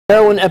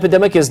Heroin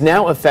epidemic is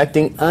now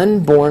affecting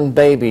unborn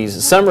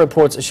babies. Some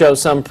reports show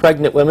some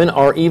pregnant women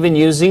are even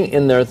using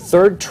in their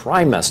third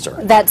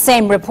trimester. That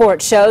same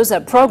report shows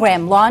a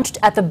program launched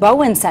at the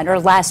Bowen Center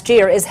last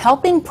year is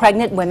helping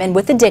pregnant women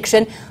with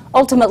addiction,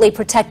 ultimately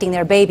protecting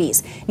their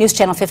babies. News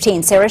Channel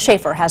 15, Sarah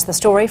Schaefer has the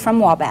story from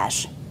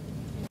Wabash.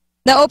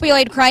 The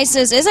opioid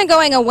crisis isn't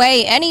going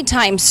away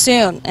anytime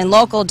soon, and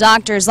local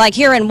doctors like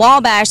here in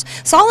Wabash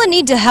saw a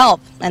need to help,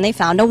 and they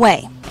found a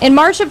way. In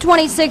March of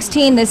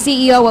 2016, the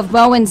CEO of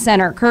Bowen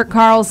Center, Kurt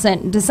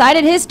Carlson,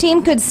 decided his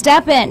team could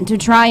step in to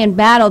try and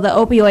battle the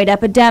opioid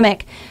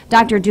epidemic.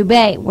 Dr.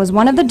 Dubé was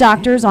one of the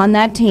doctors on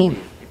that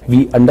team.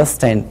 We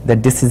understand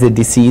that this is a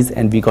disease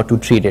and we got to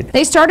treat it.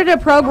 They started a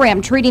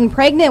program treating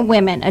pregnant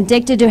women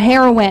addicted to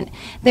heroin.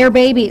 Their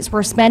babies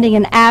were spending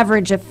an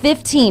average of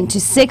 15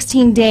 to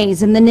 16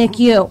 days in the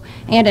NICU,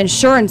 and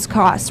insurance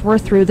costs were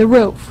through the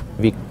roof.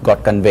 We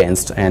got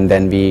convinced, and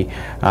then we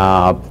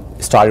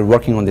started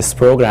working on this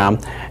program,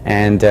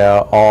 and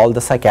all the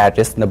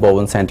psychiatrists in the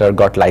Bowen Center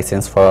got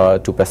licensed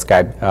to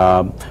prescribe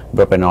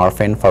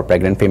buprenorphine for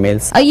pregnant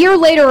females. A year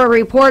later, a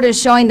report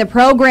is showing the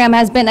program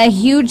has been a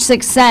huge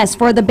success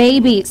for the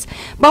babies.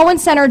 Bowen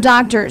Center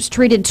doctors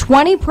treated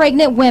 20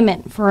 pregnant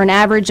women for an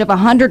average of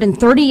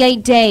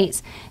 138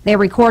 days. They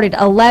recorded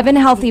 11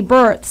 healthy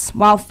births,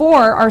 while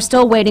 4 are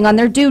still waiting on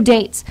their due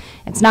dates.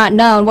 It's not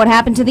known what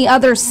happened to the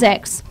other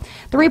 6.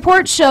 The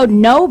report showed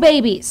no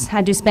babies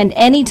had to spend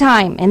any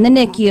time in the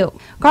NICU.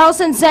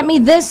 Carlson sent me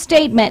this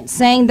statement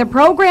saying the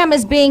program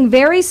is being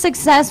very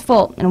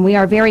successful, and we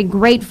are very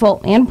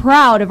grateful and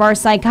proud of our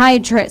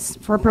psychiatrists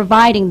for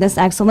providing this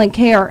excellent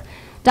care.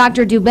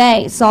 Dr.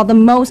 Dubé saw the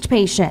most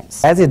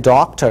patients. As a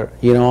doctor,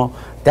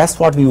 that's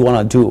what we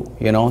want to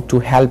do, to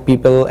help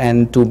people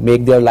and to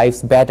make their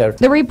lives better.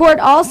 The report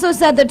also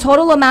said the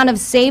total amount of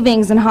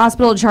savings in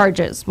hospital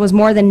charges was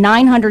more than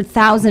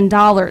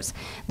 $900,000.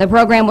 The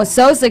program was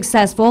so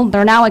successful,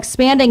 they're now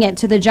expanding it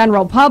to the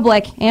general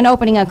public and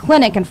opening a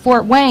clinic in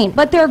Fort Wayne.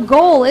 But their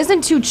goal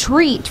isn't to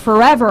treat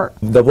forever.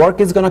 The work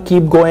is going to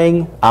keep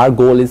going. Our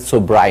goal is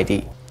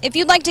sobriety. If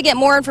you'd like to get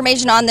more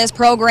information on this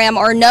program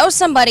or know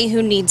somebody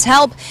who needs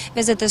help,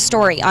 visit this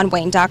story on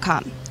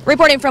Wayne.com.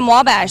 Reporting from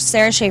Wabash,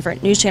 Sarah Schaefer,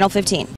 News Channel 15.